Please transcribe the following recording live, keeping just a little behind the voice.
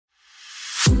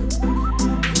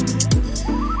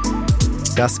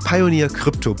Das Pioneer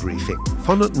Crypto Briefing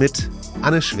von und mit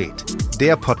Anne Schwedt.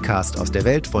 Der Podcast aus der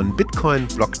Welt von Bitcoin,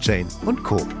 Blockchain und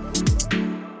Co.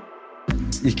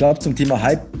 Ich glaube zum Thema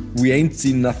Hype, we ain't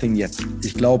seen nothing yet.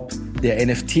 Ich glaube, der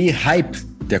NFT-Hype,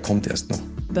 der kommt erst noch.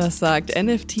 Das sagt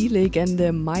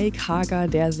NFT-Legende Mike Hager,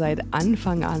 der seit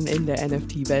Anfang an in der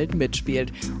NFT-Welt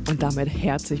mitspielt. Und damit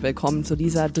herzlich willkommen zu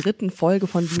dieser dritten Folge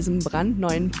von diesem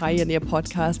brandneuen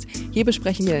Pioneer-Podcast. Hier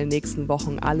besprechen wir in den nächsten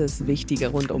Wochen alles Wichtige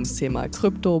rund ums Thema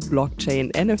Krypto,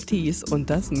 Blockchain, NFTs und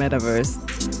das Metaverse.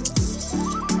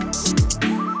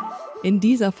 In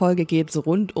dieser Folge geht es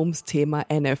rund ums Thema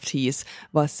NFTs.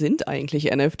 Was sind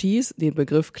eigentlich NFTs? Den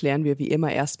Begriff klären wir wie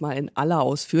immer erstmal in aller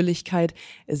Ausführlichkeit.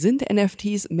 Sind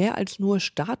NFTs mehr als nur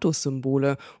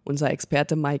Statussymbole? Unser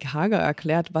Experte Mike Hager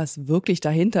erklärt, was wirklich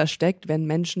dahinter steckt, wenn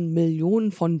Menschen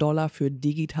Millionen von Dollar für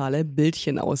digitale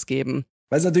Bildchen ausgeben.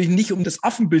 Weil es natürlich nicht um das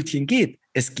Affenbildchen geht.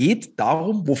 Es geht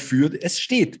darum, wofür es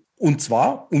steht. Und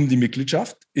zwar um die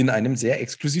Mitgliedschaft in einem sehr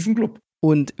exklusiven Club.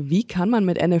 Und wie kann man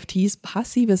mit NFTs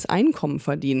passives Einkommen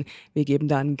verdienen? Wir geben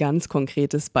da ein ganz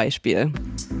konkretes Beispiel.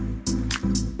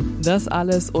 Das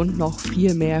alles und noch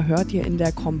viel mehr hört ihr in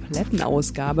der kompletten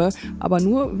Ausgabe, aber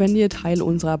nur, wenn ihr Teil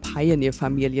unserer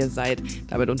Pioneer-Familie seid.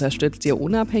 Damit unterstützt ihr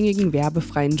unabhängigen,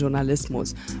 werbefreien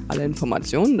Journalismus. Alle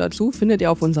Informationen dazu findet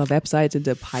ihr auf unserer Webseite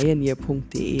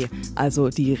thepioneer.de. Also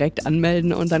direkt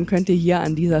anmelden und dann könnt ihr hier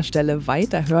an dieser Stelle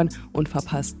weiterhören und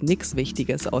verpasst nichts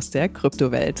Wichtiges aus der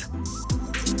Kryptowelt.